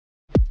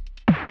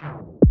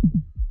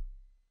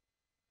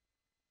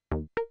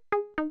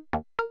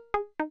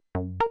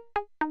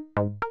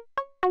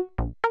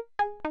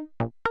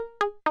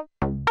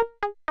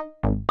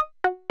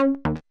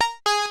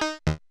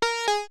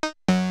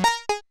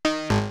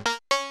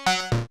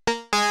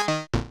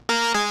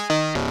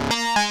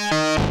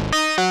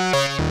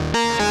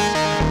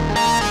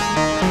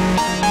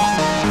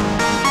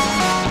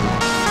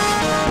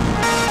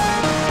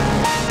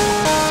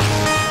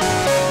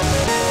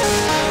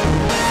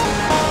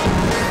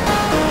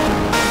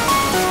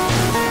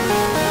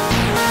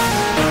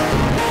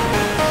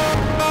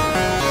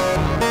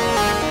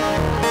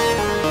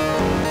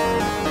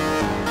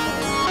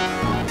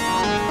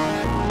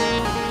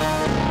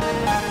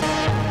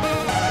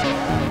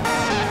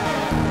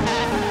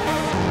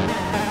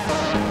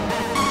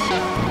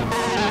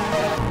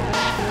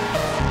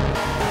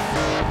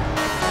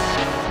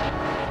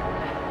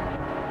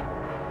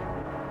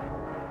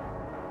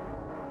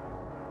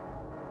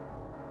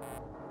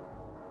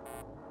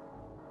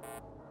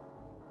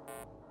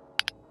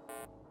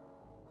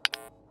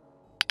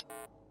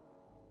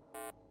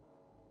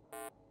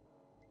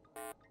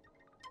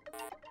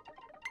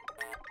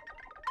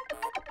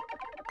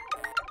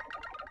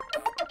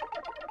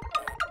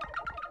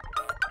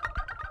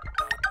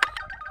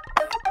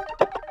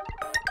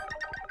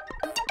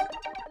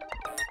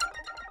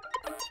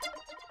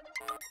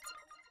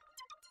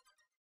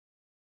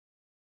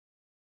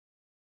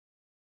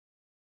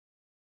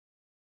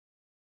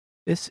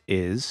This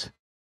is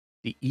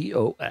the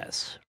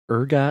EOS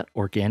Ergot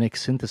Organic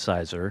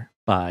Synthesizer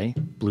by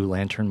Blue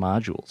Lantern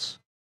Modules.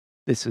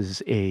 This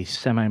is a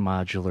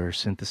semi-modular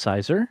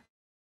synthesizer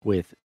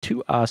with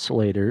 2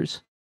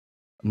 oscillators,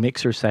 a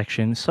mixer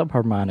section,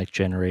 subharmonic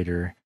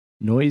generator,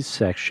 noise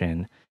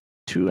section,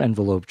 2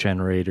 envelope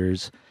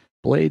generators,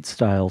 blade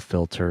style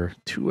filter,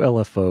 2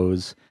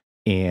 LFOs,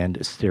 and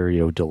a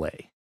stereo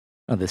delay.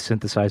 Now, the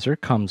synthesizer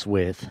comes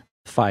with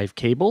 5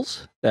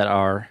 cables that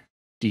are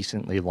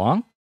decently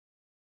long,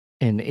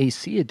 an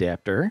AC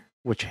adapter,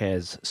 which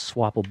has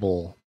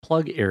swappable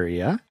plug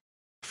area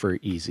for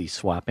easy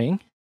swapping,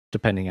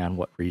 depending on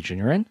what region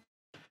you're in.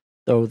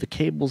 Though the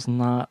cable's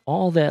not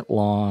all that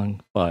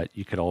long, but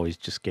you could always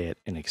just get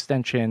an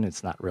extension.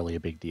 It's not really a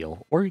big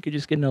deal. Or you could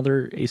just get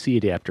another AC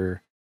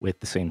adapter with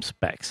the same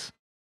specs.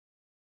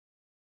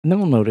 And then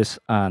we'll notice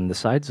on the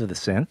sides of the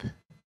synth,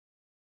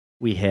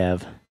 we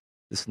have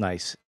this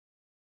nice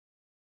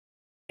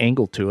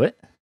angle to it,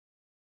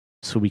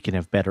 so we can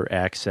have better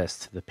access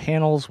to the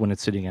panels when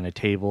it's sitting on a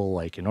table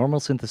like a normal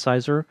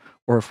synthesizer,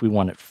 or if we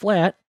want it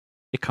flat,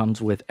 it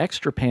comes with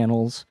extra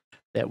panels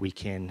that we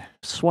can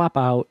swap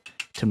out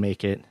to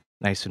make it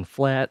nice and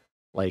flat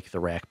like the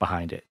rack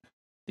behind it.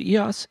 The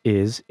EOS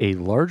is a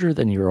larger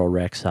than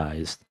eurorack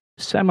sized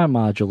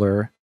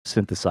semi-modular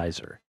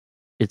synthesizer.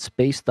 It's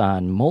based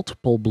on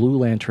multiple Blue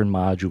Lantern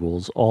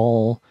modules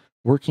all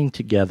working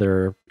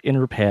together,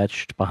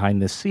 interpatched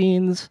behind the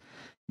scenes,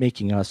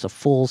 making us a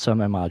full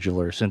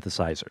semi-modular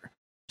synthesizer.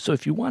 So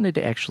if you wanted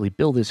to actually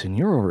build this in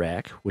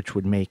eurorack, which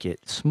would make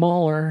it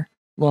smaller,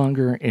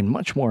 longer, and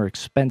much more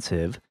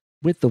expensive,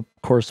 with the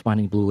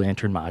corresponding Blue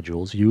Lantern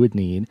modules, you would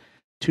need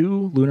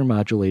 2 Lunar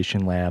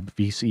Modulation Lab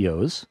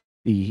VCOs,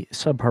 the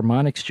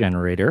Subharmonics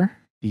Generator,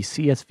 the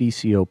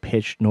CSVCO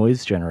pitched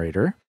noise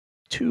generator,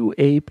 2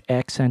 Ape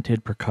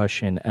accented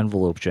percussion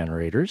envelope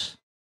generators,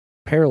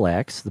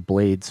 Parallax, the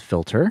blades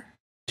filter,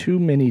 2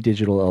 Mini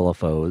Digital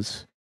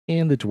LFOs,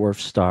 and the Dwarf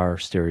star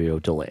stereo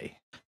delay.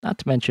 Not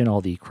to mention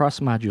all the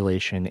cross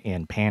modulation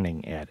and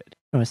panning added.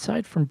 Now,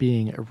 aside from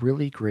being a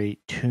really great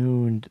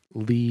tuned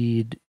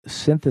lead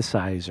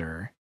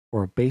synthesizer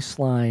or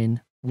bassline,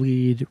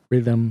 lead,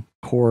 rhythm,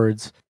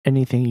 chords,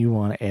 anything you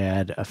want to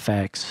add,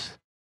 effects,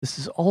 this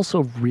is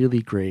also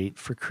really great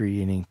for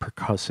creating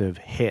percussive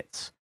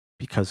hits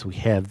because we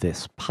have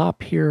this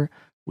pop here,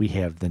 we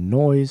have the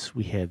noise,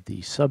 we have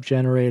the sub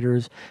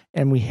generators,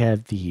 and we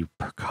have the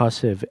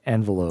percussive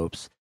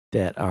envelopes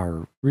that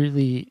are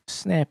really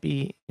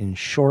snappy and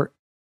short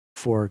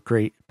for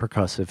great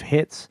percussive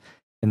hits.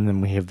 And then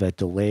we have that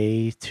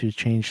delay to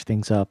change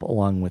things up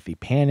along with the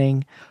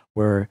panning,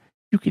 where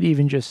you could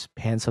even just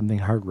pan something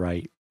hard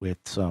right with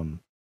some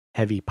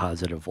heavy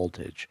positive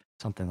voltage,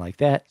 something like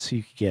that. So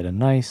you could get a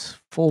nice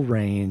full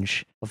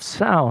range of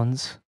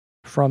sounds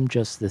from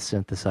just this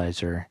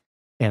synthesizer.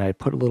 And I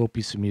put a little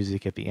piece of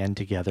music at the end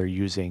together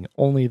using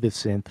only the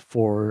synth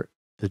for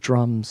the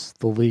drums,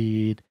 the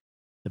lead,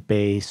 the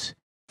bass,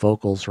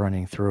 vocals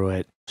running through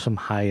it, some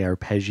high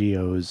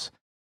arpeggios,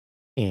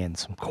 and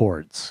some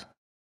chords.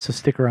 So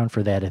stick around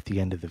for that at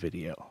the end of the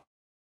video.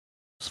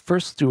 So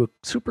first, do a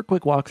super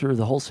quick walkthrough of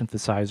the whole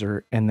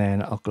synthesizer, and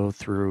then I'll go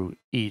through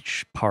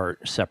each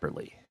part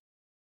separately.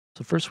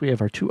 So first we have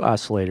our 2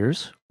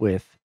 oscillators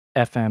with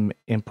FM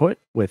input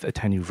with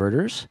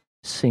attenuverters,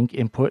 sync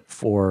input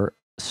for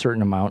a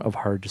certain amount of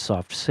hard to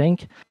soft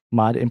sync,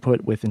 mod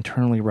input with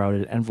internally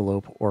routed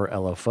envelope or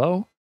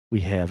LFO. We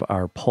have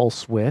our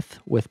pulse width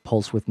with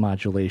pulse width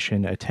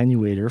modulation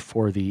attenuator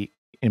for the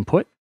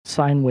input,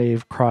 sine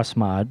wave cross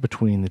mod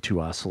between the 2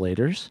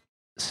 oscillators,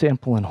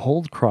 sample and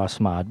hold cross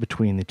mod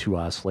between the 2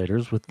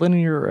 oscillators with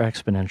linear or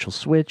exponential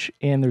switch,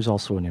 and there's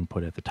also an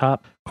input at the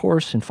top.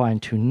 Coarse and fine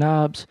tune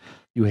knobs.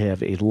 You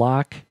have a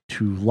lock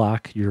to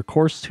lock your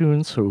coarse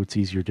tune so it's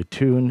easier to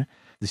tune.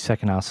 The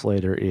second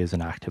oscillator is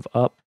an octave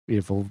up. We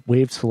have a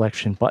wave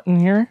selection button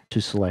here to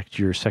select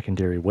your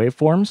secondary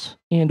waveforms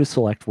and to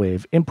select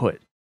wave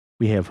input.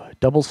 We have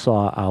double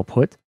saw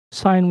output,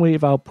 sine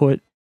wave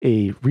output,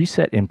 a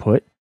reset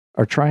input,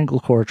 our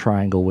triangle core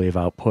triangle wave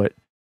output,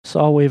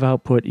 saw wave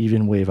output,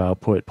 even wave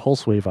output,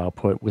 pulse wave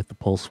output with the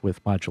pulse width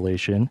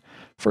modulation.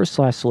 First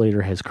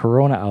oscillator has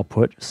corona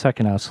output,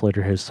 second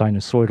oscillator has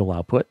sinusoidal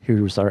output.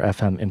 Here's our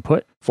FM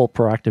input, full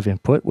proactive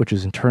input, which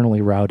is internally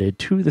routed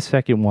to the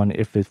second one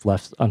if it's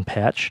left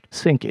unpatched.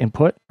 Sync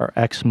input, our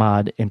X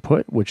mod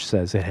input, which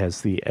says it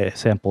has the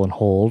sample and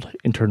hold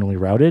internally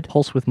routed.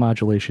 Pulse width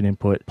modulation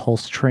input,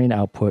 pulse train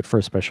output for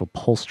a special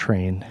pulse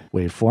train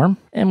waveform.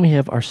 And we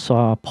have our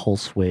saw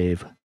pulse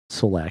wave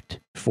select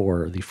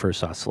for the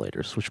first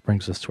oscillators, which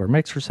brings us to our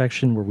mixer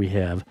section where we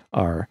have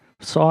our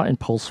saw and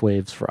pulse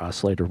waves for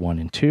oscillator 1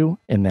 and 2,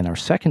 and then our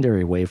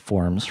secondary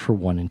waveforms for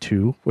 1 and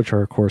 2, which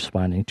are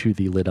corresponding to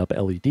the lit up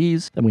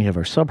LEDs. Then we have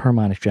our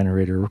subharmonic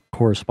generator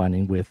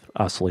corresponding with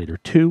oscillator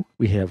 2.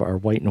 We have our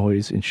white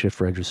noise and shift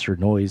register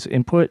noise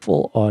input,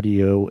 full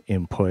audio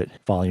input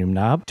volume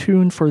knob,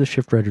 tune for the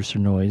shift register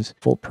noise,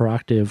 full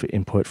proactive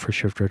input for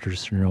shift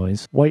register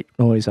noise, white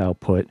noise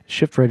output,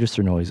 shift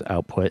register noise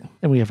output.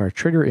 Then we have our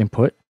trigger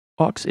input,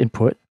 aux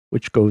input,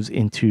 which goes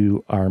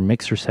into our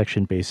mixer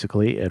section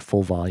basically at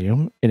full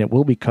volume, and it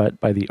will be cut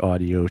by the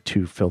audio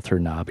to filter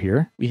knob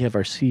here. We have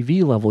our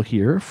CV level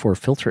here for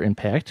filter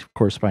impact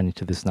corresponding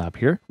to this knob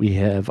here. We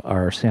have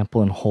our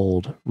sample and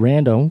hold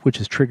random,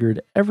 which is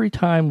triggered every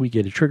time we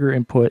get a trigger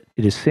input.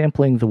 It is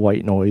sampling the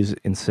white noise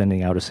and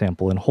sending out a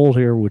sample and hold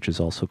here, which is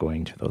also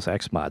going to those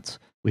X mods.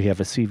 We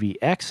have a CV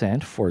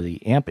accent for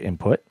the amp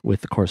input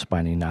with the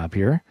corresponding knob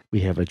here.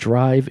 We have a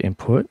drive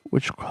input,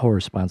 which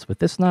corresponds with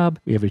this knob.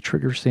 We have a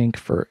trigger sync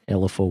for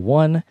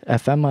LFO1,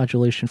 FM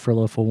modulation for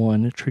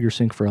LFO1, trigger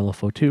sync for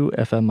LFO2,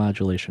 FM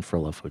modulation for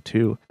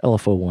LFO2,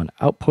 LFO1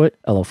 output,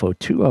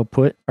 LFO2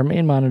 output, our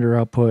main monitor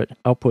output,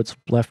 outputs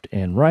left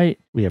and right.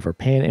 We have our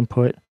pan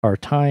input, our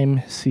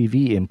time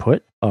CV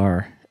input,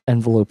 our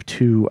envelope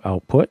 2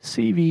 output,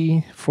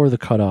 CV for the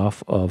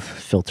cutoff of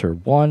filter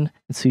 1,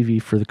 and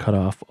CV for the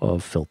cutoff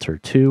of filter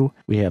 2.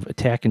 We have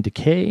attack and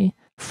decay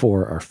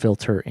for our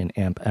filter and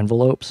amp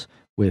envelopes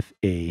with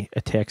a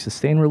attack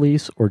sustain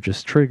release or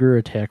just trigger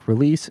attack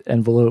release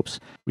envelopes.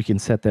 We can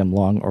set them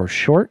long or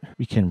short.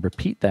 We can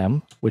repeat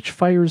them, which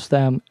fires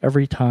them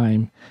every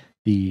time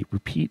the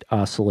repeat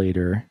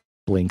oscillator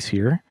blinks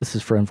here. This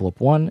is for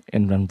envelope 1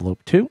 and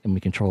envelope 2, and we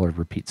control our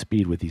repeat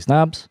speed with these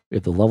knobs. We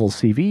have the level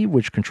CV,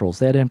 which controls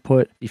that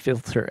input. The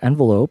filter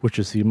envelope, which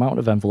is the amount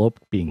of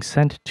envelope being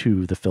sent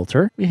to the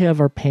filter. We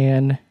have our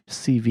pan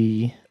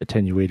CV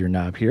attenuator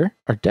knob here.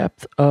 Our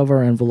depth of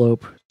our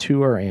envelope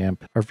to our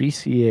amp, our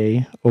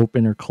VCA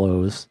open or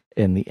close,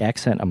 and the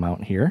accent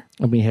amount here.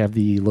 And we have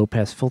the low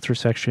pass filter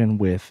section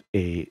with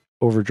a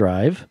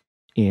overdrive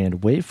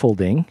and wave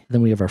folding.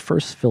 Then we have our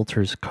first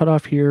filters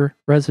cutoff here,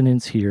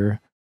 resonance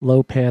here,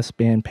 low pass,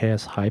 band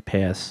pass, high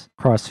pass,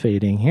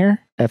 crossfading here.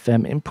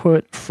 FM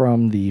input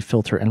from the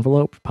filter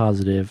envelope,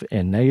 positive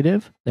and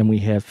negative. Then we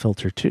have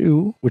filter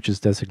 2, which is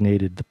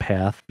designated the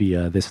path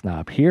via this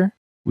knob here.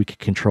 We can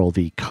control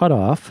the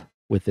cutoff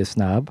with this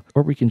knob,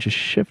 or we can just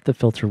shift the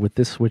filter with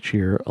this switch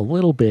here a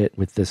little bit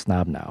with this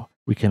knob now.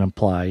 We can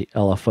apply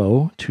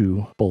LFO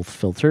to both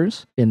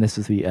filters, and this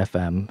is the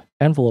FM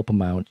envelope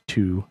amount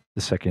to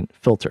the second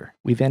filter.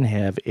 We then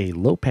have a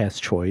low pass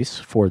choice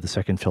for the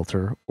second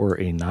filter or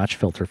a notch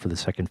filter for the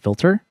second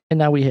filter. And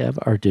now we have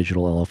our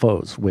digital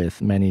LFOs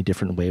with many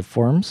different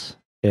waveforms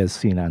as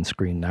seen on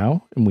screen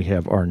now. And we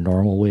have our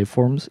normal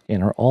waveforms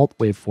and our alt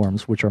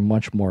waveforms, which are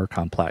much more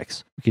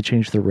complex. We can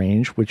change the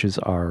range, which is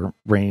our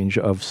range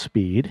of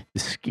speed. The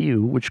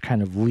skew, which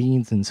kind of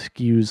leans and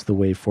skews the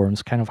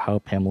waveforms, kind of how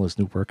Pamela's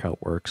new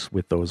workout works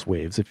with those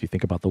waves. If you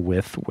think about the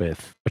width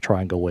with a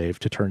triangle wave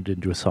to turn it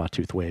into a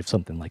sawtooth wave,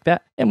 something like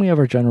that. And we have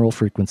our general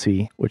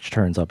frequency, which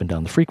turns up and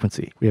down the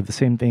frequency. We have the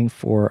same thing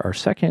for our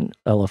second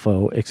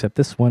LFO, except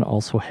this one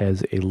also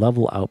has a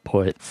level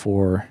output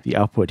for the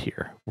output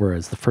here,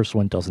 whereas the first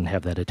one doesn't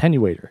have that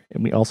attenuator.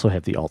 And we also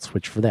have the alt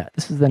switch for that.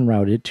 This is then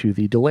routed to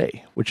the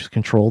delay, which is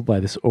controlled by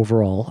this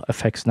overall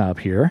effects knob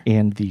here,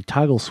 and the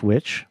toggle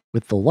switch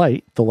with the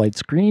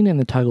light's green and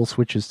the toggle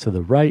switches to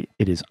the right.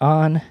 It is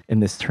on,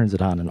 and this turns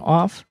it on and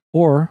off.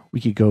 Or we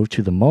could go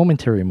to the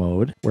momentary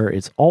mode where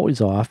it's always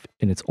off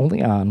and it's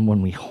only on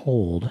when we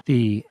hold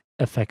the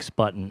effects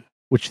button,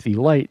 which the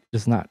light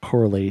does not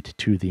correlate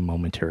to the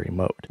momentary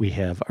mode. We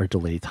have our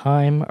delay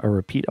time, our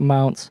repeat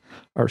amounts,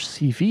 our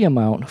CV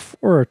amount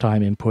for our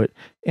time input,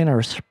 and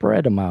our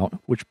spread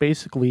amount, which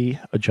basically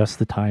adjusts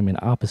the time in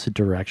opposite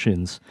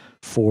directions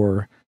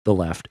for the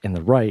left and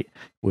the right,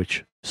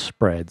 which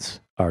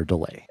spreads our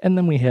delay. And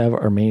then we have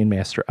our main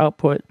master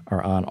output,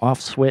 our on-off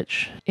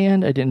switch,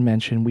 and I didn't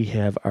mention we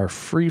have our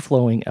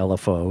free-flowing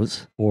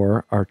LFOs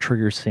or our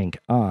trigger sync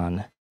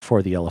on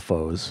for the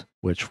LFOs,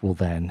 which will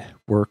then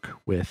work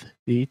with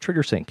the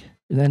trigger sync.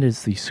 And that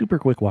is the super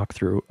quick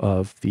walkthrough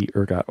of the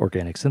Ergot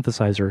Organic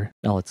Synthesizer.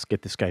 Now let's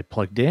get this guy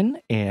plugged in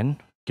and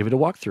give it a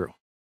walkthrough.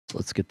 So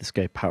let's get this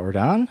guy powered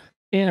on,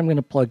 and I'm going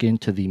to plug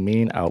into the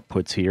main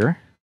outputs here,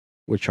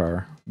 which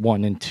are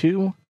 1 and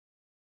 2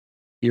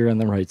 here on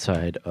the right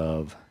side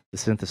of the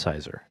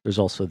synthesizer. There's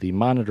also the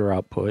monitor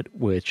output,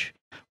 which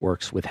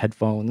works with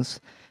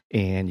headphones,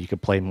 and you can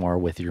play more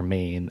with your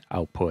main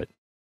output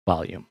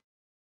volume.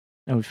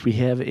 Now, if we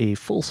have a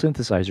full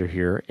synthesizer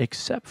here,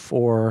 except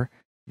for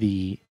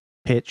the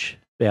pitch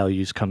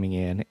values coming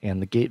in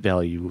and the gate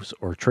values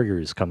or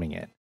triggers coming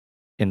in,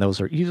 and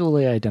those are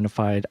easily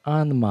identified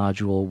on the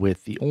module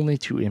with the only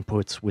two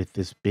inputs with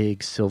this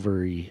big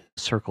silvery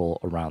circle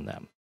around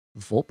them.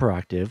 Volt per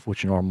octave,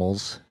 which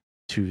normals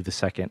to the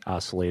second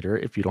oscillator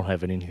if you don't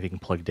have anything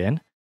plugged in,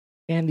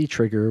 and the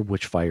trigger,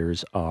 which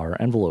fires our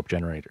envelope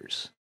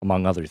generators,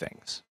 among other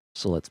things.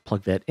 So let's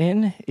plug that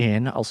in,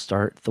 and I'll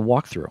start the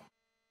walkthrough.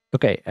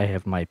 Okay, I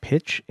have my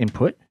pitch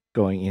input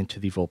going into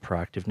the volt per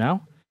octave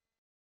now,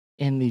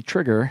 and the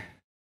trigger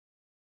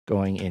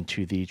going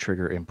into the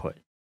trigger input.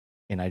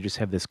 And I just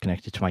have this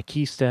connected to my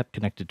key step,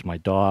 connected to my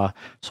DAW,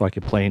 so I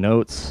can play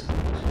notes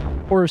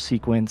or a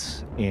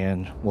sequence,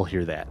 and we'll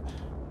hear that.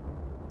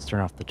 Let's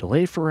turn off the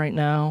delay for right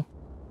now,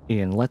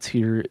 and let's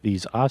hear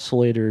these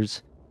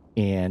oscillators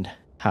and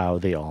how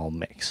they all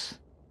mix.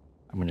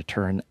 I'm going to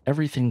turn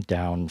everything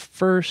down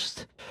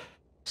first,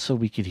 so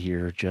we could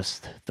hear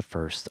just the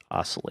first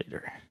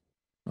oscillator.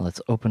 Now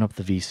let's open up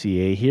the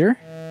VCA here,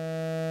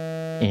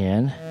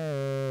 and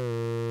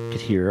we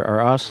could hear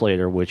our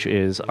oscillator, which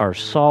is our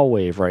saw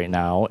wave right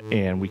now,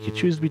 and we could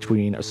choose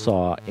between a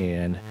saw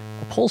and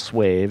a pulse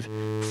wave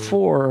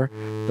for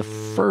the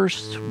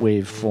first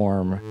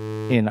waveform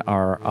in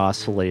our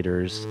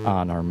oscillators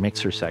on our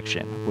mixer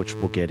section, which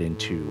we'll get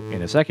into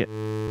in a second.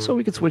 So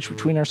we could switch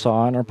between our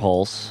saw and our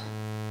pulse,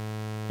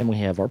 and we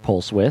have our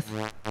pulse width,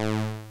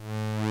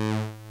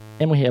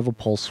 and we have a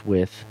pulse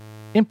width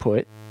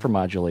input for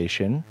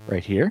modulation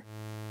right here,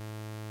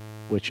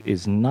 which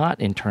is not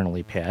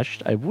internally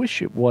patched. I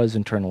wish it was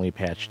internally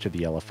patched to the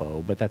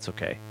LFO, but that's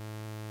okay.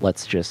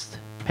 Let's just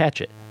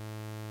patch it.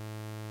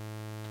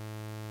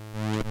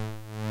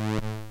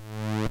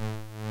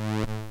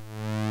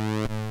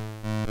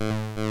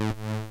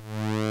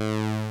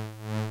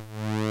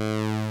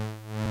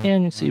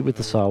 And you see with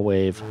the saw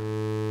wave,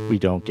 we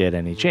don't get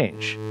any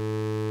change.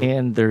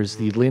 And there's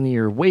the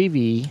linear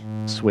wavy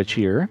switch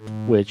here,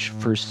 which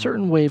for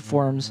certain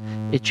waveforms,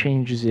 it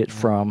changes it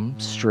from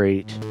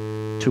straight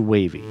to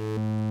wavy.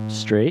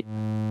 Straight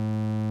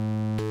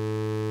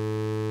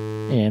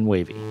and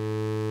wavy.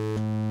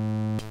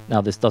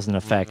 Now this doesn't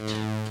affect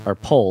our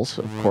pulse,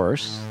 of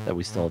course, that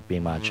we still have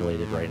being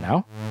modulated right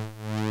now.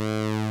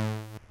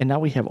 And now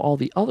we have all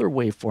the other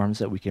waveforms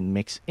that we can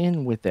mix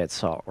in with that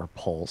saw or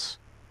pulse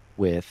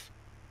with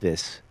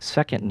this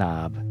second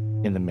knob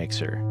in the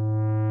mixer,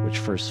 which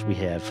first we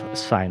have a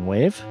sine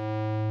wave.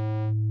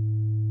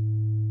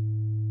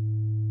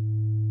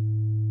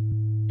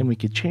 And we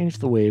could change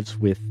the waves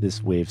with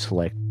this wave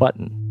select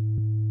button.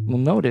 We'll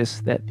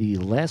notice that the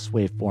last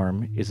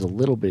waveform is a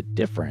little bit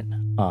different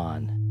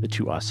on the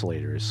two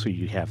oscillators, so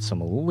you have a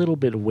little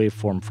bit of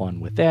waveform fun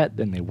with that,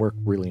 then they work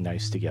really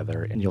nice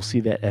together, and you'll see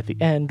that at the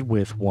end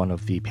with one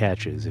of the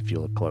patches if you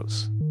look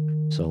close.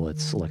 So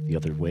let's select the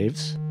other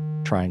waves.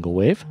 Triangle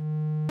wave,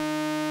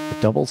 the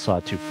double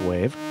sawtooth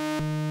wave,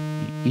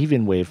 the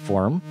even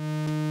waveform,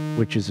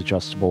 which is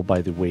adjustable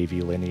by the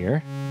wavy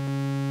linear,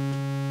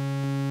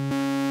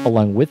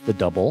 along with the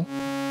double,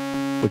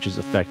 which is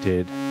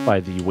affected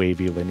by the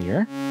wavy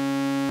linear,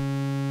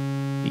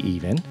 the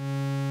even,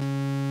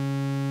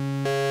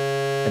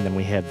 and then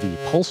we have the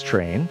pulse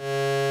train,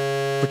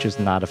 which is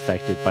not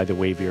affected by the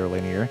wavy or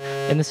linear,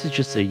 and this is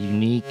just a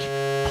unique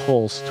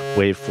pulsed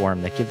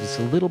waveform that gives us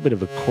a little bit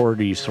of a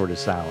chordy sort of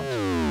sound.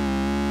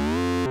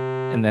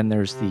 And then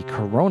there's the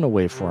corona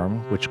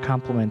waveform, which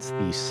complements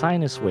the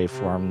sinus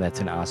waveform that's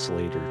in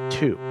Oscillator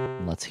 2.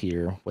 And let's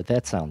hear what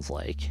that sounds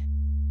like.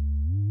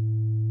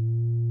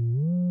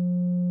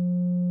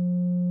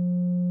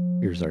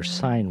 Here's our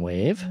sine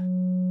wave.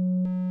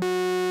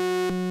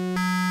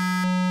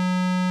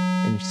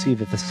 And you see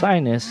that the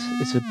sinus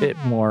is a bit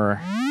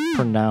more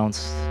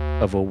pronounced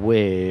of a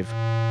wave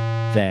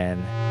than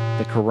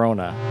the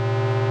corona.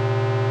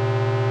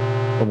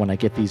 But when I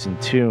get these in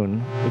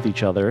tune with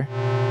each other,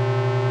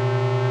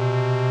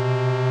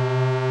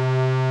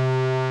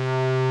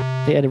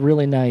 they had a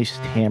really nice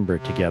timbre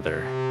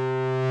together.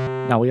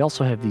 Now we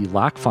also have the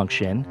lock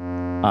function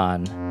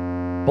on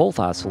both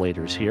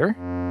oscillators here.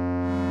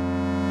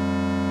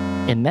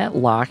 And that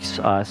locks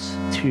us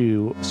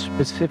to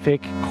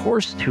specific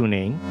coarse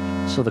tuning.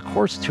 So the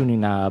coarse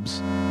tuning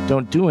knobs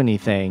don't do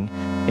anything,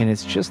 and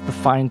it's just the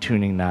fine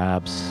tuning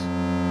knobs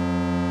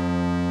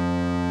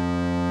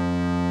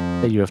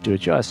that you have to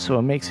adjust. So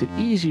it makes it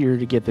easier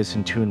to get this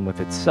in tune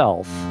with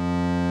itself.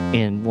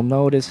 And we'll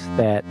notice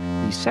that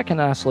the second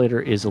oscillator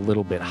is a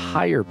little bit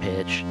higher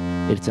pitch.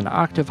 It's an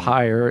octave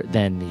higher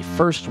than the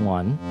first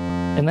one,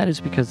 and that is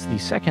because the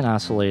second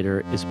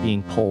oscillator is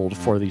being pulled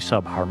for the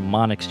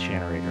Subharmonics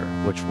Generator,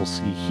 which we'll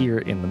see here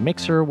in the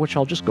mixer, which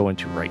I'll just go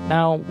into right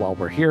now while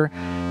we're here,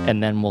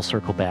 and then we'll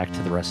circle back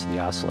to the rest of the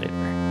oscillator.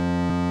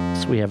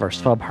 So we have our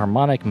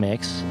subharmonic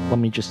mix. Let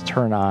me just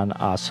turn on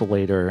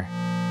Oscillator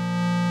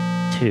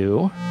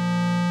 2.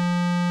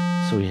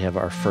 So we have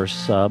our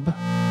first sub,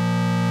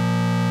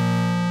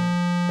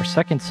 our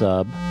second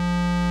sub,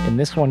 and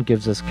this one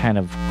gives us kind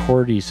of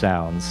chordy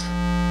sounds.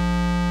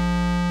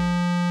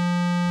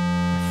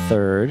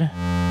 Third,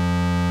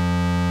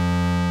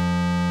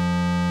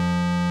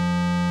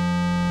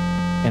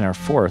 and our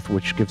fourth,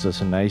 which gives us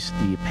a nice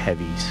deep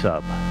heavy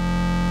sub.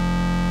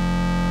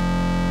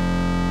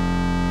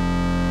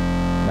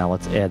 Now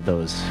let's add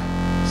those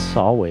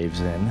saw waves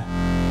in.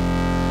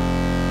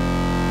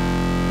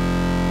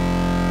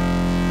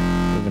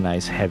 With a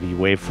nice heavy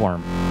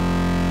waveform.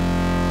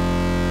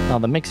 Now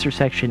the mixer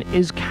section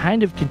is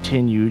kind of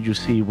continued, you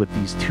see, with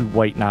these two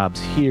white knobs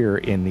here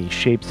in the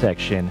shape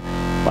section,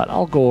 but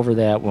I'll go over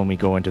that when we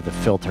go into the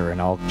filter, and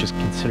I'll just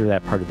consider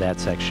that part of that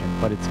section,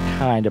 but it's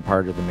kind of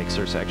part of the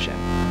mixer section.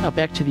 Now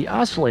back to the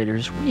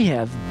oscillators, we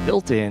have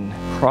built-in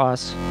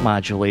cross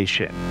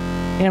modulation,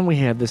 and we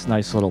have this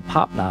nice little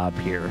pop knob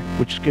here,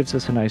 which gives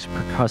us a nice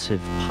percussive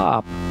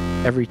pop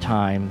every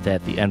time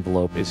that the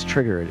envelope is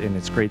triggered, and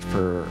it's great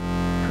for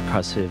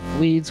percussive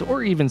leads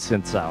or even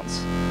synth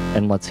sounds.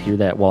 And let's hear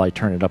that while I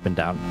turn it up and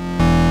down.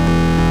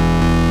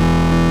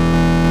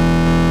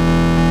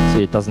 So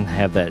obviously it doesn't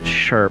have that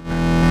sharp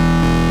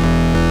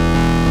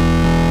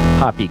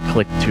poppy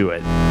click to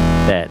it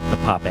that the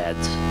pop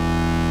adds.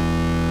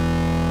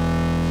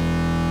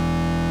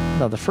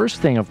 Now, the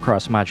first thing of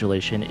cross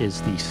modulation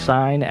is the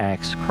sine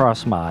X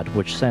cross mod,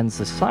 which sends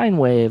the sine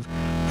wave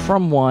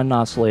from one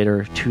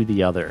oscillator to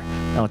the other.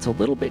 Now, it's a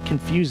little bit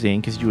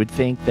confusing because you would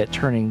think that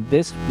turning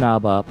this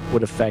knob up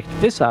would affect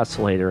this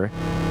oscillator,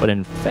 but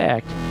in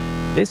fact,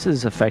 this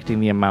is affecting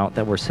the amount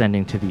that we're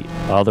sending to the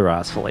other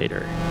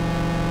oscillator.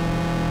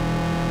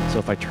 So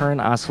if I turn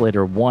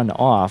oscillator 1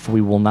 off, we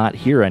will not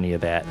hear any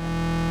of that.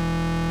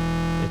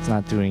 It's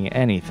not doing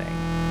anything,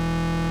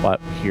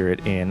 but we hear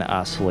it in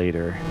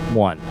oscillator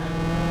 1.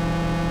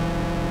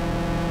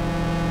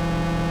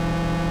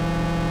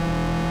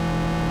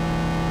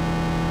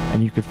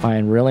 And you can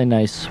find really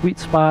nice sweet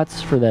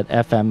spots for that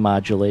FM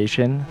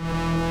modulation.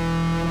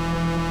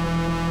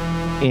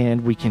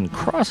 And we can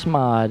cross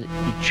mod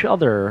each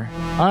other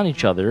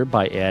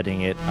by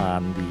adding it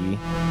on the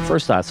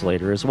first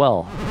oscillator as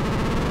well.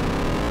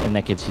 And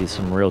that gives you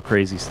some real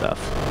crazy stuff.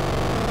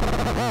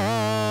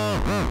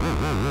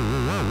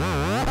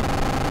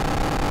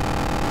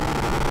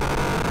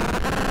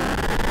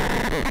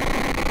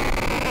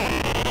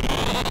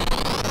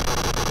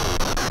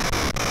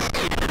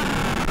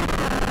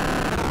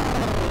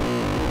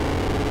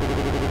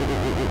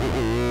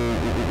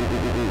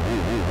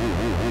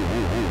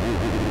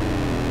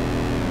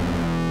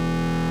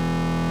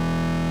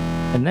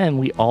 And then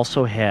we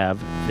also have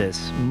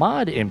this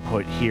mod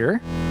input here,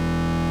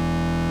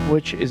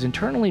 which is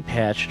internally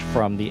patched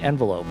from the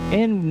envelope.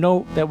 And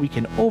note that we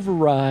can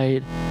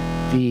override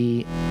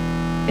the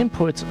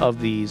inputs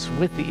of these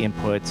with the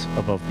inputs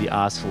above the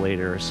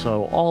oscillator,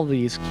 so all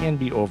these can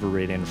be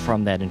overridden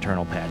from that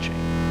internal patching.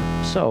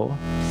 So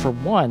for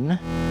one,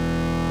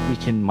 we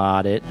can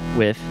mod it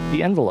with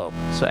the envelope.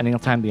 So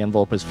anytime the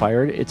envelope is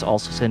fired, it's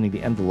also sending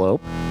the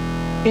envelope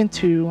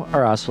into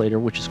our oscillator,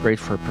 which is great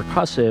for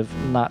percussive,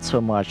 not so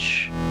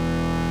much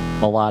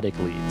melodic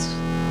leads.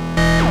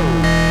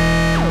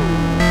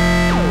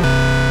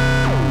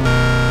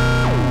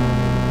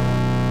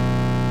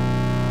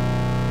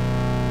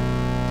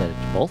 Set it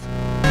to both.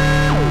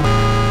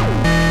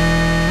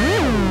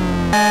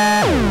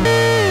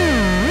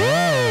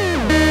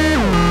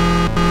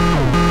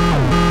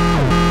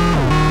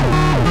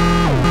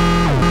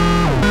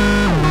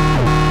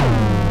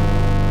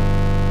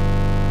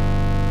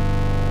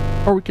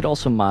 Or we could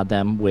also mod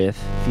them with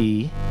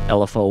the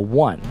LFO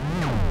 1.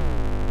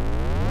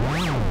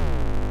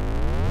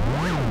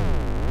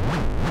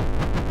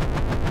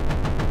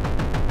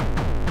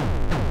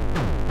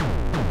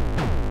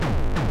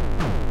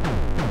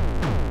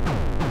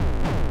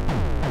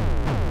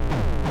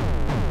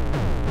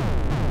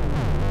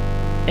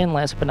 And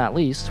last but not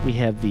least, we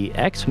have the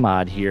X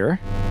mod here,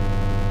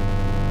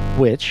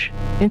 which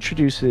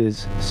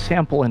introduces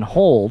sample and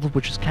hold,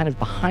 which is kind of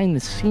behind the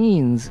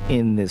scenes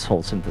in this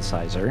whole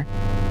synthesizer,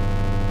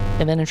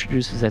 and then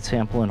introduces that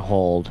sample and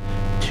hold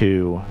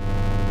to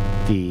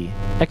the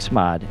X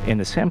mod. And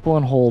the sample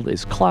and hold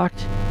is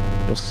clocked.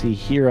 You'll see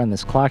here on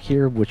this clock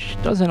here, which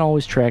doesn't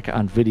always track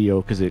on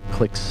video because it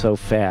clicks so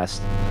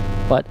fast,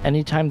 but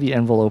anytime the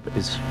envelope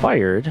is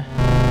fired,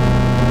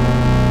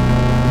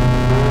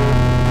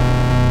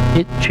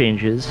 it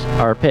changes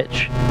our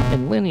pitch.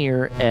 And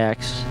linear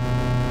acts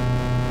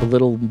a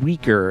little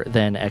weaker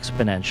than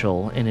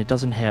exponential, and it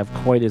doesn't have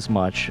quite as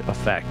much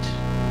effect.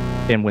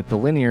 And with the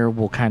linear,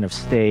 we'll kind of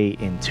stay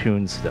in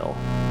tune still,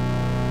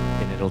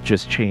 and it'll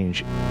just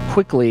change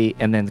quickly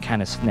and then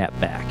kind of snap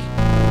back.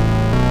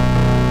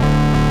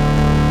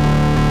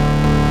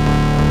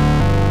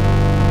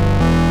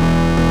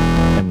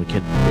 And we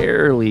could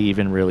barely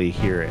even really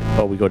hear it,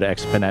 but we go to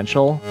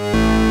exponential,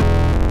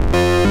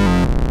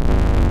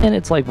 and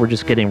it's like we're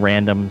just getting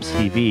random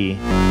CV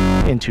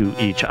into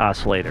each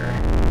oscillator.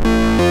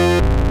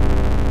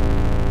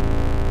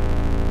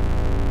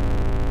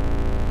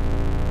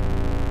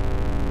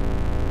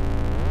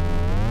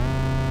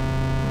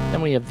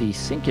 Then we have the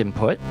sync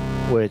input,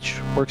 which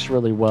works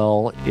really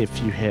well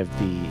if you have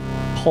the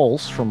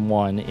pulse from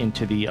one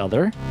into the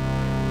other.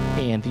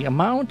 And the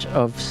amount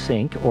of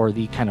sync, or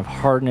the kind of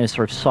hardness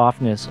or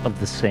softness of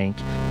the sync,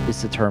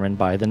 is determined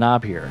by the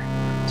knob here.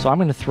 So I'm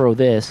going to throw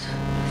this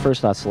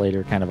first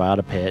oscillator kind of out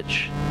of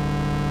pitch,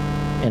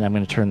 and I'm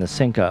going to turn the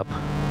sync up.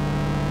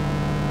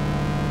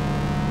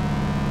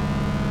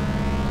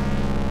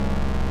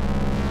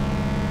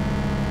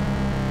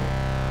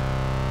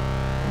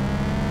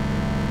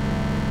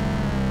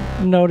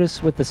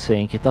 Notice with the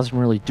sync, it doesn't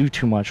really do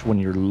too much when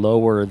you're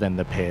lower than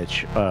the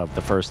pitch of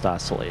the first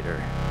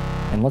oscillator.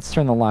 And let's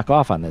turn the lock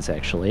off on this,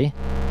 actually.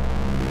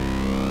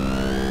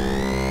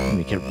 And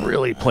we can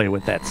really play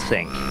with that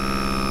sync.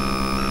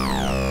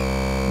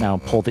 Now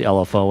pull the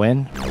LFO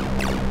in.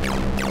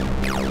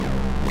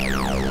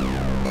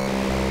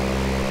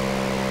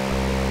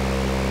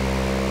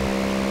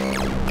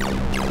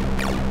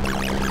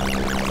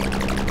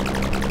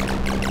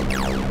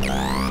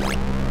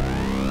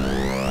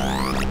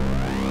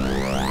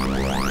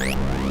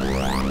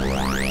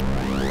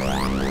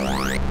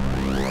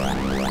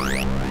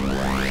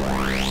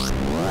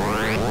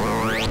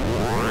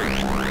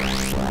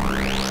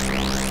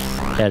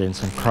 Add in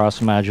some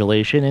cross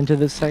modulation into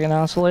this second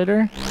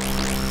oscillator.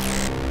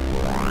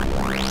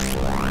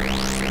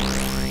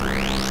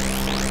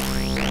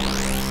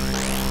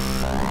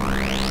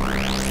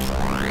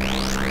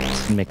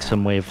 Let's mix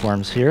some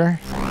waveforms here.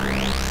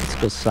 Let's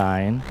go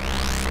sine.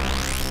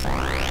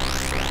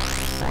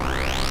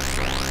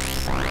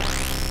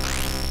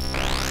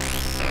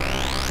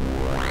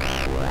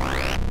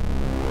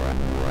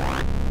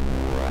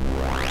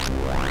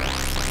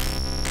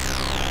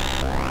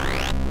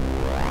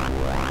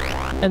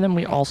 And then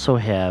we also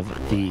have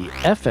the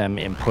FM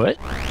input.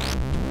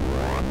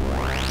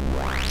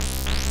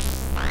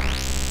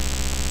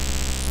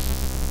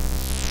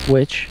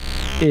 Which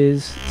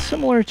is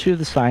similar to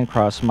the sine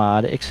cross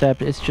mod,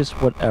 except it's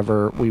just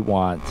whatever we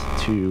want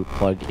to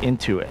plug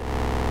into it.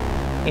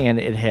 And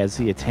it has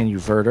the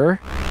attenuverter,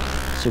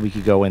 so we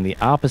could go in the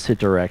opposite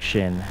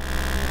direction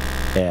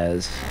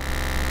as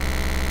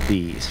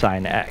the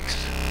sine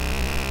X.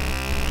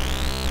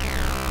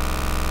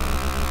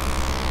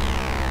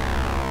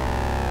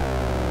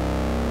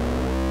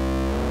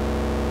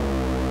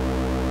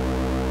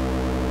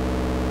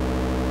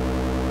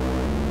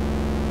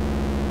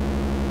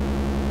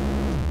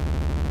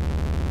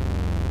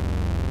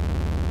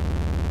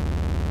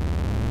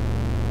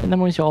 And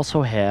then we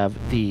also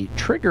have the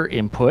trigger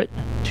input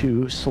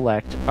to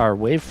select our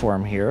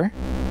waveform here.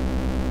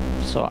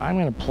 So I'm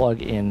going to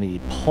plug in the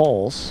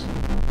pulse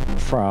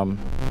from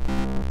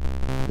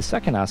the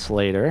second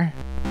oscillator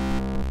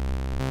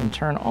and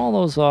turn all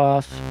those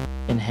off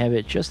and have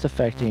it just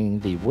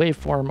affecting the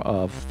waveform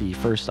of the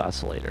first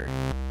oscillator.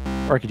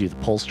 Or I could do the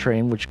pulse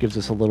train, which gives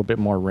us a little bit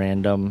more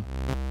random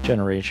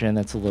generation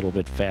that's a little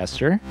bit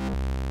faster.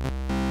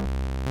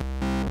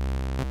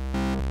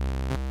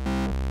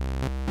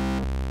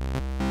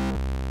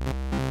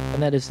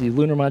 And that is the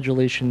Lunar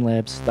Modulation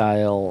Lab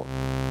style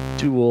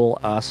dual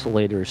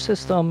oscillator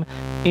system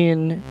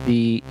in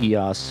the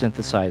EOS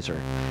synthesizer.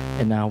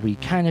 And now we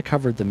kind of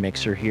covered the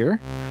mixer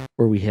here,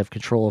 where we have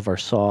control of our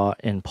saw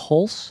and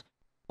pulse,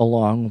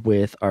 along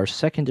with our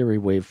secondary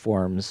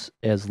waveforms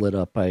as lit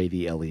up by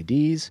the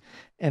LEDs,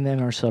 and then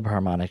our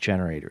subharmonic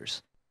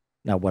generators.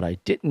 Now what I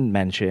didn't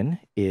mention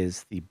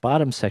is the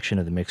bottom section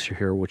of the mixer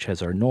here, which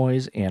has our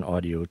noise and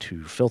audio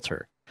to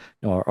filter.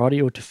 Now our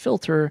audio to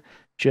filter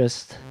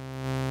just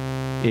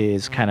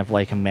is kind of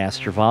like a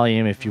master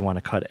volume. If you want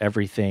to cut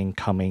everything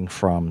coming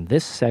from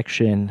this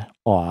section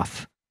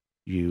off,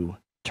 you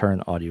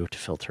turn audio to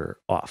filter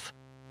off.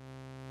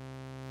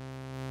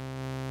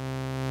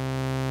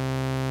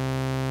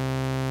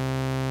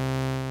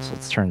 So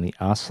let's turn the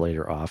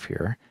oscillator off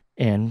here,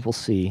 and we'll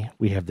see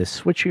we have this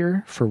switch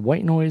here for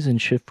white noise and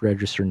shift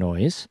register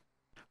noise.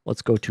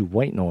 Let's go to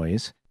white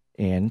noise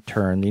and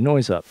turn the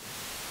noise up.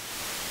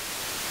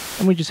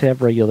 And we just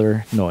have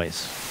regular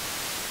noise.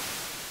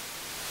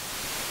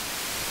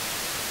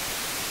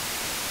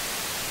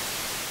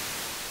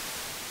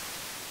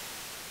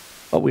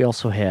 But we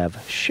also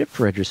have shift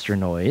register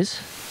noise,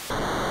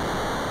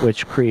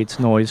 which creates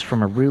noise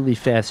from a really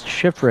fast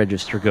shift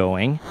register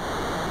going.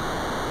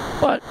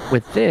 But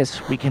with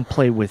this, we can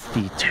play with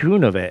the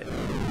tune of it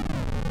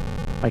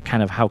by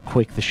kind of how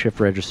quick the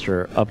shift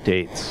register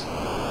updates.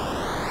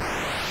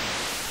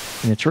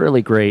 And it's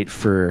really great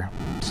for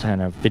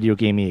kind of video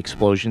gamey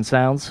explosion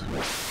sounds,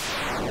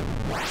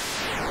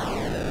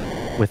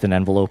 with an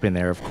envelope in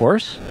there, of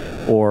course,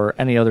 or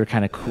any other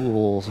kind of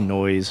cool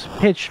noise,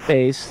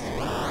 pitch-based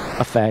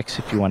effects.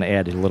 If you want to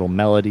add a little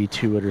melody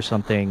to it or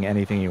something,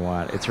 anything you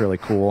want, it's really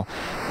cool.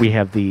 We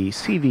have the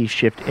CV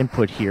shift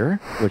input here,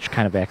 which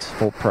kind of acts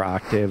volt per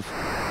octave,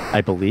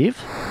 I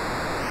believe,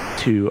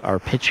 to our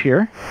pitch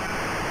here.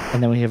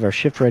 And then we have our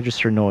shift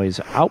register noise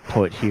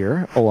output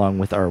here, along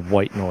with our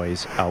white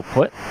noise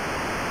output.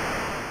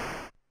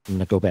 I'm going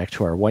to go back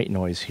to our white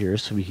noise here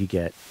so we can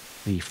get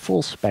the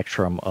full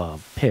spectrum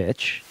of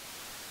pitch.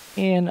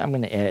 And I'm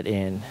going to add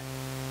in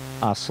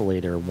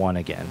oscillator 1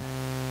 again.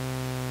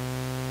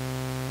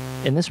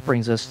 And this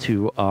brings us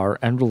to our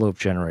envelope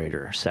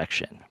generator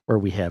section, where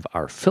we have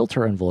our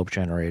filter envelope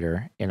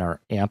generator and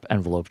our amp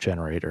envelope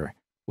generator,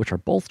 which are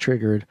both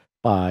triggered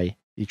by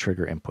the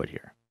trigger input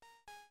here.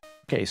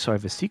 Okay, so I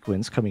have a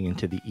sequence coming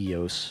into the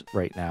EOS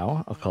right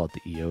now. I'll call it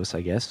the EOS,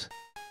 I guess.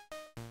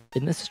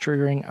 And this is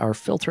triggering our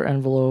filter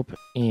envelope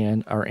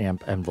and our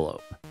amp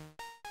envelope.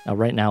 Now,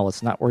 right now,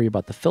 let's not worry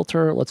about the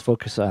filter. Let's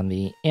focus on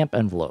the amp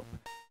envelope.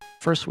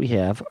 First, we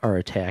have our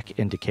attack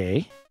and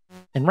decay.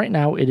 And right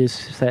now it is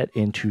set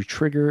into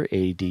trigger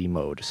AD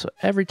mode. So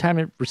every time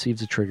it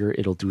receives a trigger,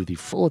 it'll do the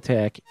full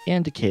attack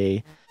and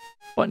decay.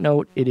 But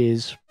note, it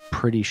is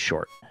pretty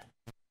short,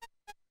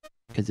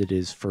 because it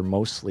is for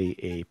mostly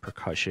a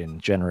percussion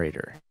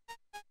generator.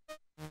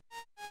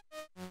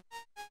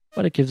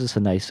 But it gives us a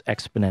nice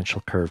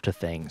exponential curve to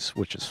things,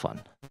 which is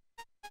fun.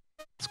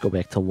 Let's go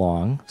back to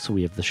long. So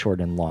we have the short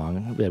and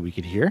long that we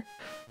could hear.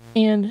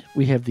 And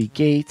we have the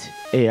gate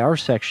AR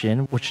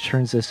section, which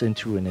turns this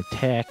into an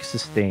attack,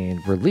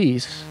 sustain,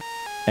 release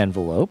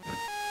envelope.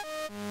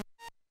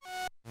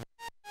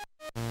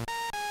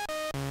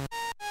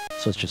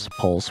 So it's just a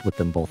pulse with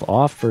them both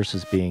off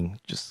versus being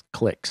just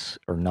clicks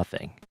or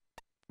nothing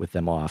with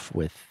them off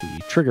with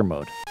the trigger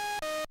mode.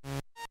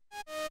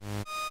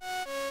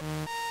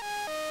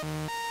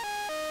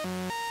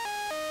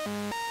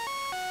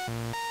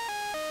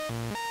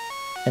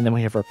 And then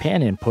we have our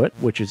pan input,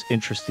 which is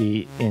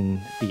interesting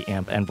in the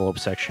amp envelope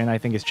section. I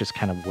think it's just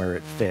kind of where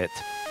it fit.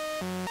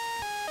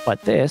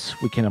 But this,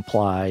 we can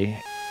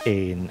apply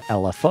an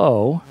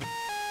LFO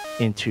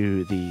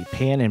into the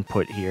pan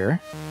input here.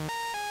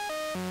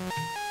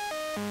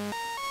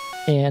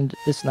 And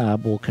this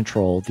knob will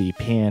control the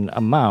pan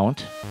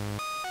amount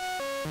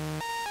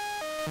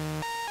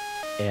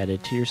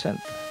added to your synth.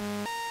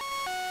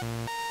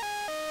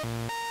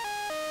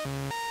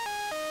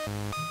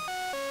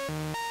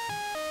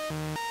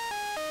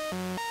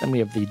 Then we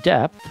have the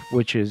depth,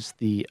 which is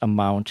the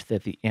amount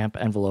that the amp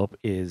envelope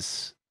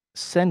is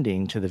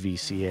sending to the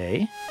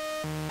VCA.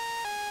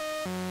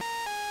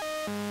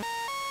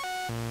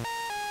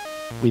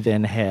 We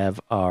then have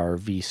our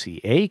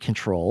VCA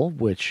control,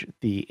 which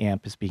the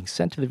amp is being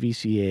sent to the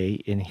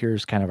VCA, and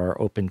here's kind of our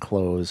open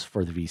close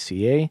for the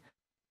VCA.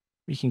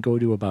 We can go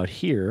to about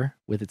here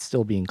with it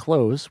still being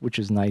closed, which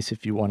is nice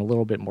if you want a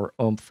little bit more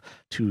oomph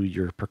to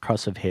your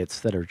percussive hits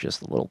that are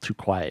just a little too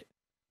quiet.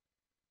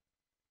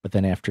 But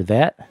then after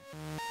that,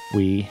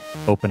 we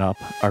open up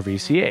our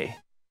VCA,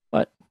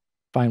 but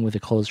fine with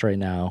it closed right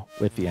now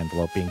with the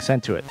envelope being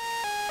sent to it.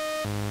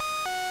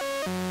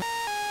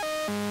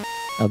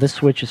 Now this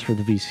switch is for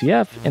the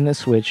VCF, and this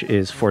switch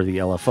is for the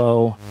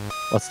LFO.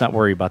 Let's not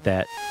worry about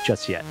that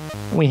just yet.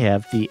 And we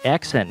have the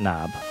accent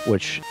knob,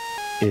 which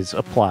is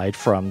applied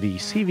from the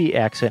CV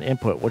accent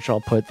input, which I'll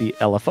put the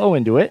LFO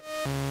into it.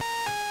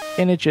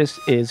 And it just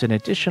is an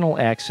additional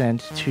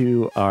accent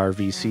to our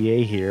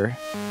VCA here.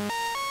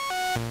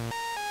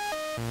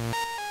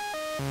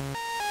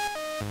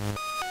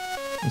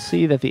 And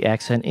see that the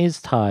accent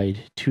is tied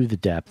to the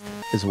depth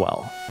as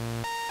well.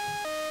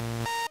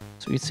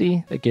 So you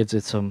see that gives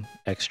it some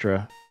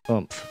extra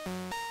oomph.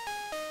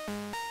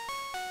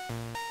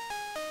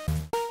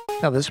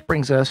 Now this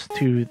brings us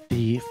to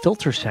the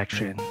filter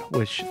section,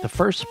 which the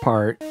first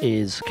part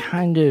is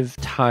kind of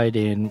tied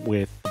in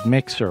with the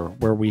mixer,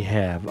 where we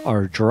have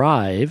our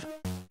drive,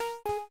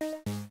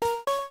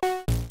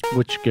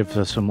 which gives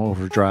us some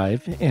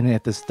overdrive, and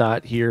at this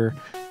dot here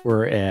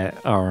we're at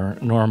our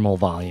normal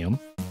volume.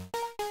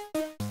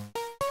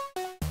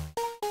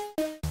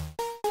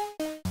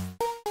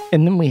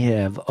 And then we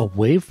have a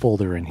wave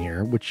folder in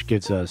here, which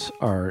gives us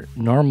our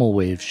normal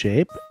wave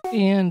shape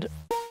and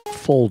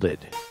folded.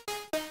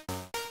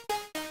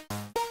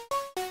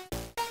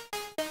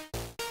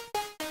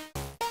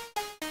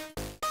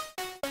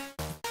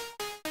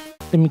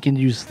 Then we can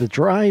use the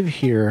drive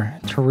here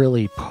to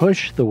really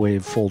push the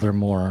wave folder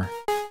more,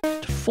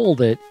 to fold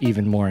it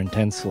even more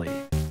intensely.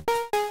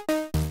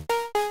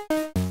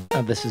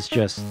 Now this is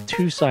just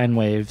 2 sine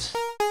waves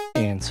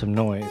and some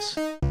noise.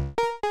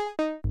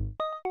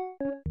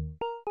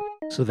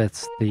 So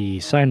that's the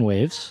sine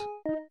waves.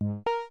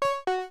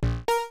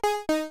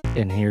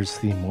 And here's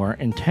the more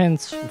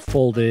intense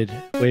folded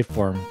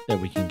waveform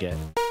that we can get.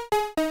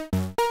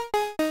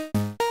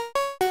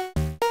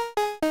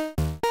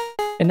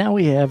 And now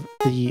we have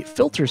the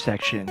filter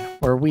section,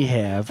 where we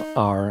have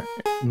our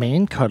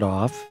main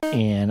cutoff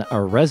and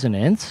our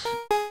resonance.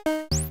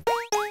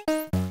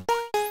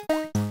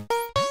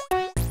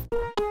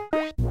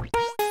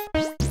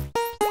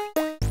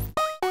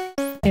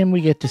 And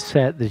we get to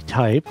set the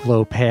type,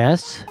 low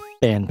pass,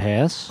 band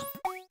pass,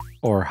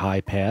 or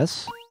high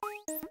pass.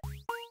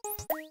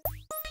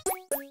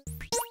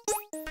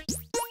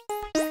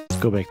 Let's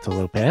go back to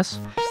low pass.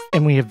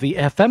 And we have the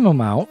FM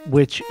amount,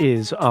 which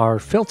is our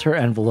filter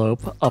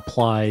envelope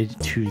applied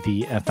to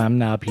the FM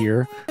knob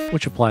here,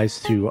 which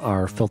applies to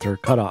our filter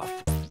cutoff.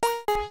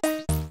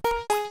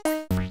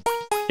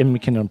 And we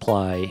can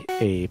apply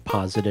a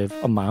positive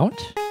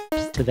amount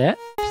to that.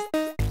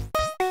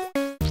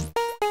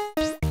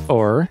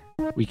 Or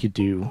we could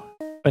do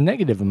a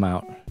negative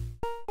amount.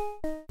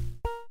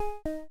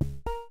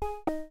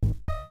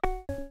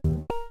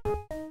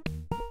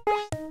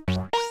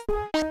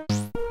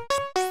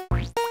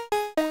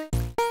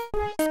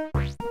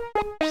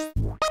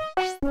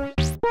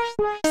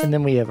 And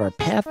then we have our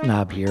path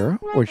knob here,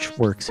 which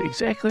works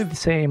exactly the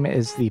same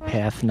as the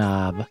path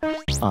knob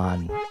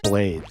on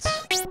blades.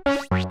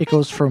 It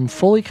goes from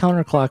fully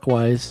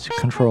counterclockwise to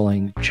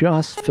controlling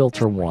just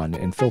filter 1,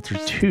 and filter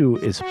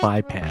 2 is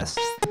bypassed.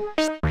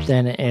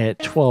 Then at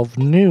 12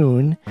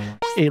 noon,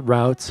 it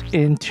routes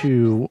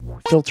into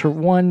filter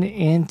 1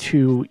 and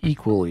 2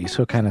 equally,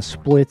 so it kind of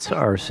splits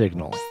our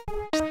signal.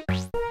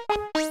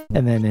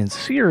 And then in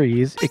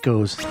series, it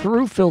goes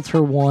through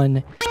filter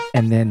 1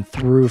 and then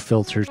through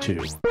filter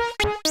 2.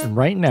 And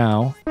right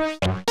now,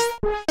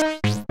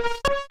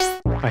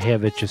 I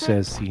have it just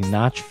as the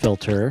notch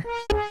filter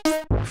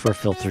for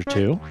filter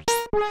 2.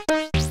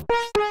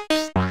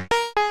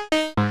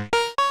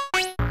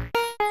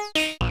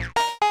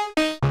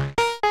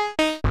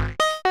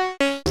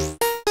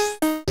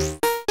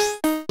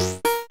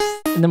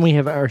 And And then we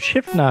have our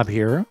shift knob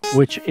here,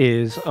 which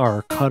is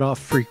our cutoff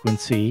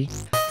frequency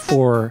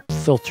for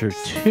filter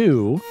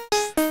 2.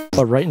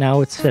 But right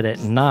now it's set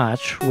at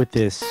notch with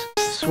this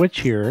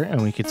switch here,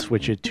 and we could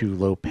switch it to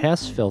low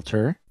pass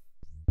filter.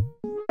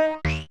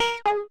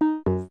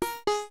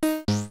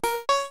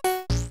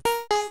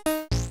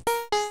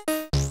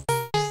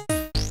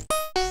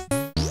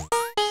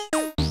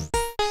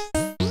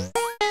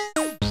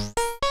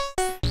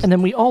 And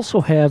then we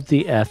also have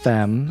the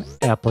FM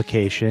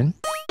application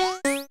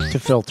to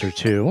filter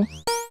 2.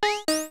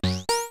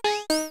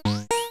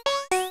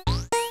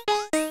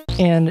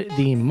 And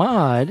the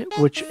mod,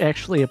 which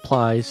actually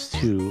applies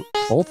to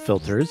both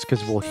filters,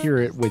 because we'll hear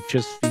it with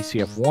just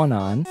VCF1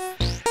 on.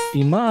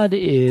 The mod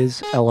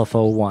is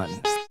LFO1.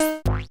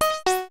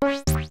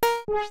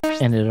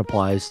 And it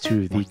applies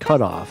to the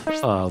cutoff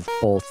of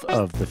both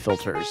of the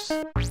filters.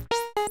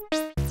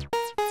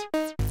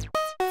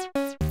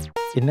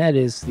 And that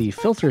is the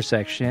filter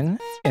section,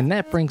 and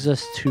that brings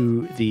us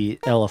to the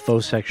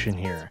LFO section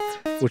here,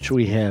 which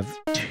we have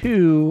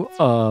 2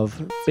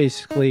 of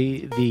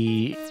basically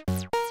the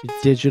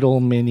digital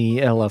mini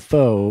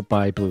LFO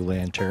by Blue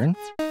Lantern,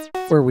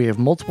 where we have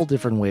multiple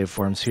different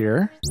waveforms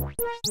here,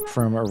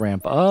 from a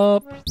ramp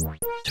up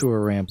to a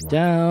ramp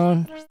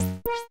down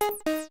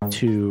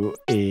to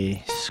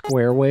a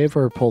square wave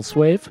or a pulse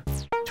wave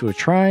to a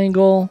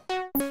triangle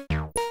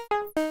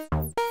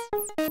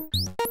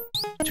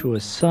to a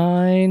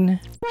sine,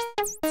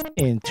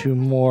 into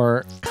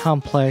more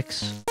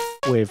complex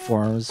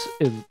waveforms.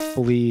 I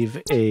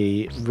believe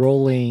a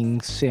rolling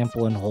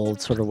sample and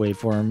hold sort of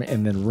waveform,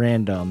 and then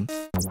random.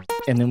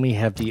 And then we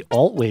have the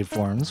alt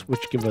waveforms,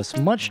 which give us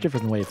much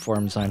different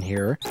waveforms on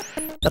here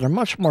that are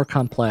much more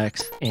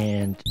complex,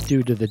 and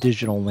due to the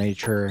digital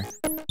nature,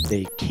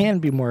 they can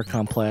be more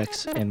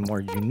complex and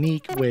more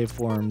unique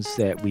waveforms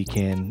that we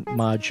can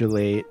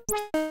modulate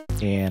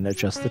and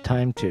adjust the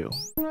time to.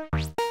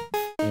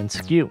 And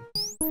skew.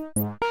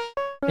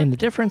 And the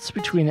difference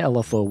between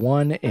LFO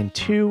 1 and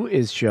 2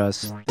 is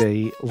just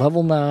the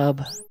level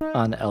knob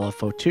on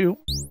LFO 2.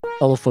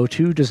 LFO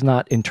 2 does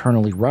not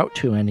internally route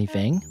to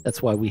anything.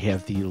 That's why we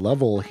have the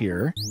level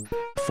here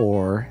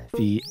for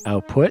the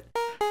output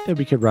that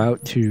we could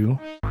route to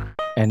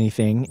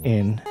anything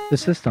in the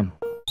system.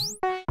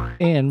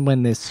 And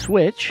when this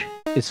switch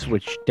is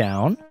switched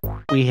down,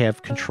 we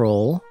have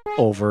control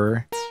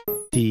over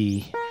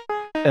the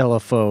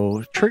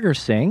LFO trigger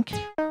sync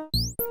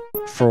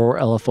for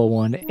LFO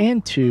 1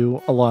 and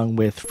 2, along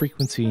with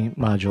frequency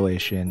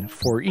modulation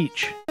for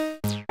each.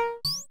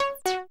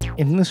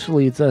 And this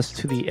leads us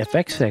to the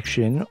FX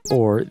section,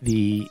 or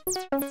the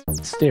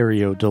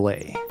stereo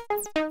delay.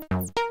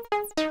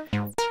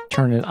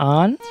 Turn it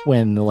on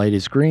when the light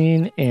is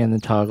green and the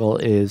toggle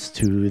is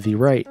to the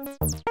right.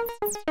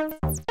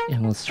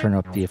 And let's turn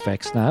up the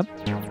effects knob.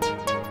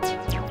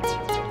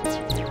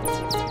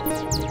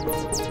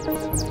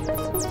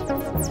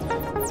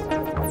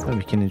 And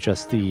we can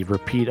adjust the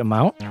repeat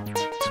amount.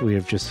 So we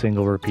have just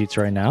single repeats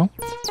right now.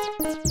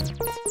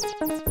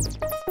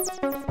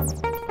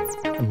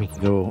 And we can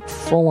go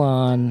full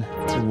on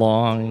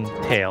long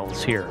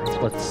tails here.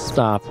 Let's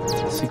stop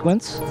the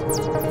sequence.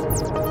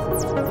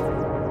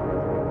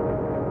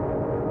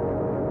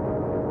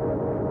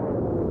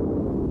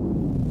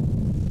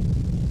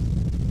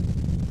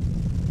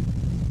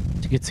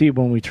 As you can see,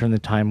 when we turn the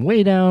time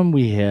way down,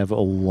 we have a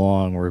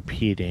long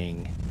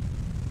repeating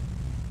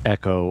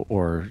echo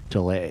or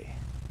delay.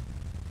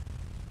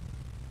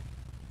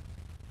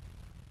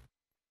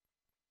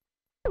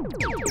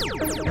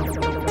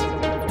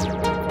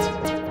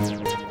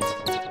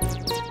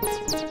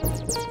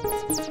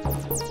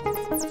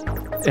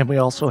 And we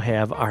also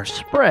have our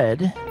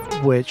spread,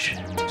 which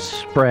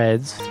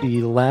spreads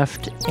the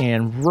left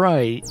and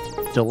right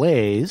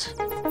delays,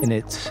 and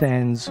it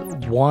sends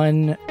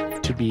one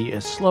to be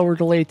a slower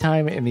delay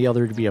time and the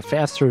other to be a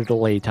faster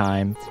delay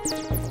time,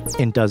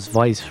 and does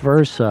vice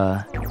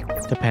versa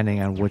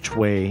depending on which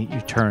way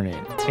you turn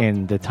it.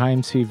 And the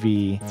time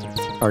CV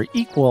are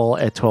equal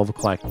at 12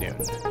 o'clock noon.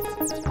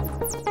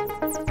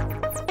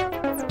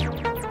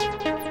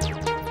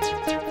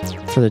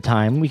 For the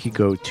time, we could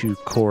go to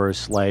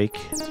chorus-like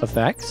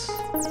effects.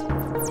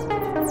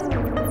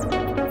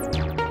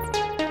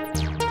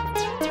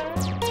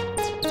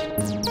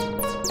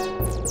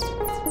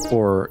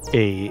 Or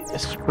a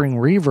spring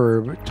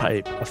reverb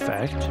type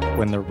effect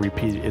when the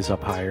repeat is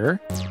up higher.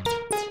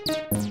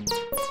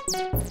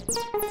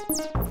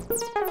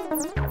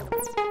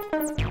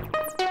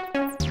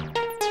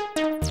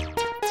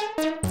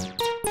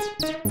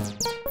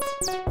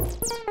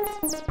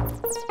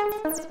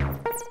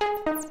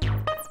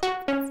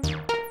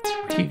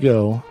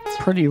 Go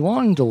pretty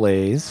long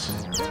delays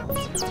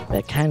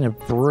that kind of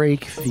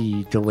break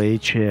the delay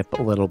chip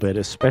a little bit,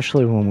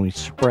 especially when we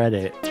spread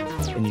it,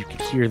 and you can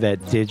hear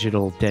that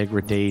digital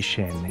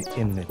degradation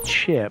in the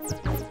chip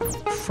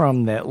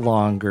from that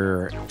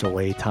longer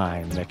delay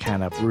time that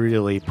kind of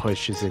really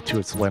pushes it to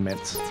its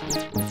limits.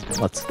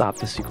 Let's stop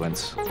the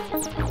sequence.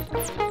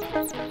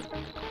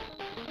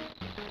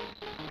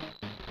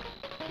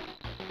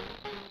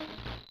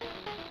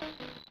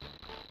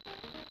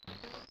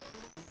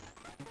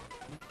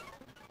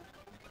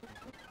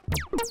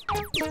 So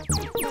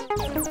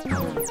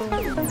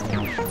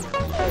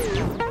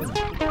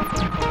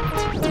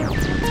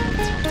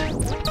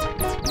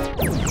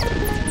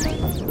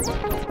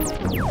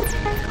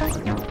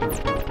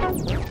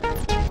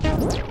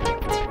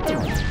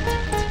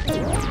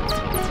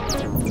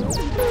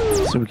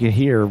we can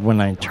hear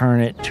when I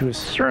turn it to a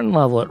certain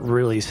level, it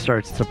really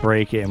starts to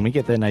break it, and we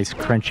get that nice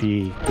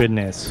crunchy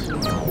goodness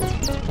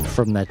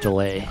from that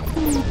delay.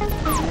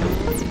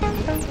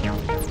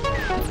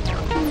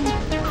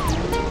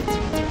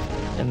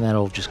 And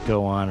that'll just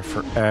go on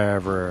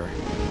forever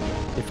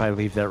if I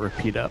leave that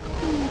repeat up.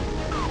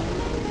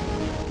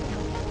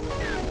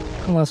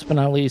 And last but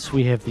not least,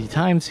 we have the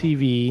time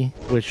CV,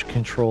 which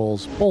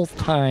controls both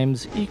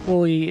times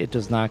equally. It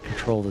does not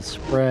control the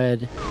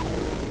spread.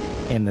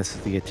 And this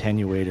is the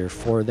attenuator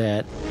for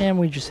that. And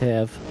we just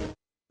have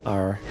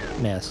our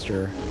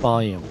master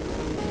volume.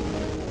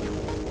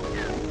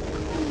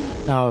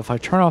 Now, if I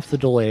turn off the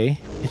delay,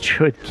 it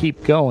should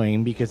keep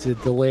going because the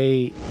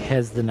delay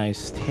has the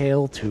nice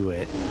tail to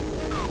it.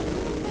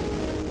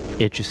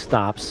 It just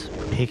stops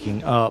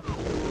picking up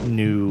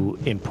new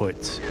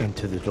inputs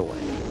into the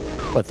delay.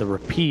 But the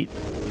repeat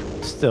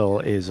still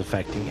is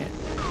affecting it.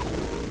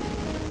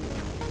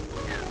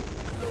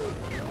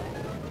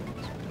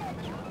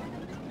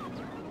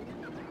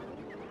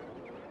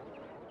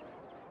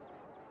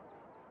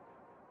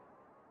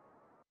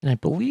 And I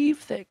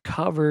believe that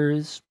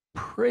covers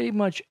pretty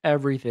much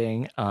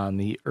everything on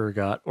the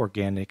Ergot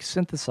Organic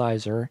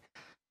Synthesizer.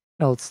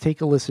 Now let's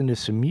take a listen to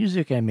some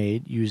music I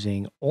made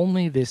using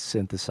only this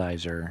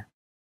synthesizer,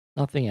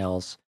 nothing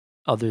else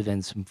other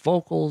than some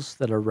vocals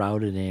that are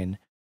routed in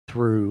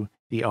through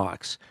the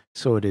aux.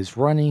 So it is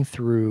running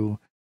through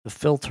the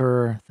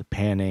filter, the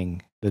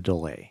panning, the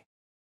delay.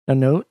 Now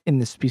note in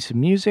this piece of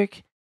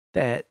music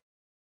that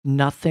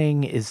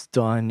nothing is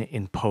done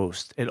in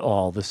post at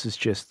all. This is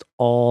just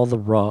all the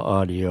raw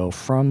audio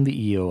from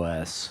the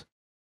EOS.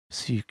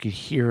 So you could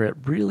hear it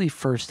really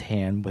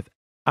firsthand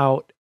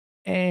without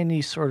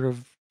any sort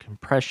of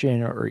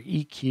compression or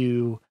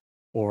EQ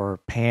or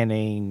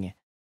panning,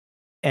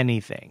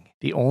 anything.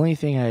 The only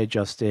thing I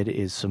adjusted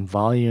is some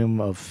volume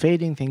of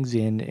fading things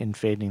in and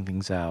fading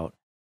things out,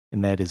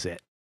 and that is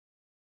it.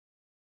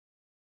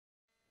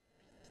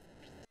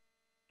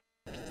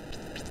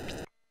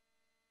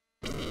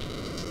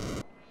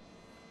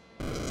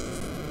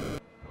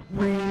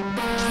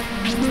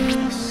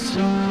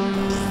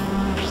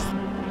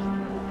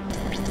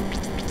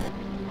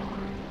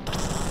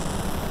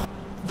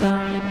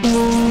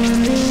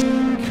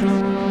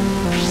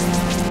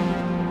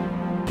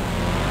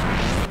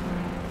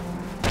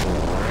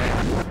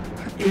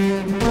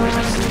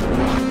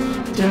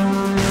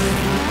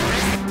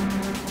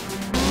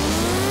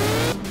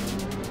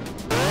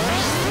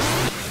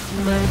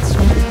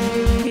 Let's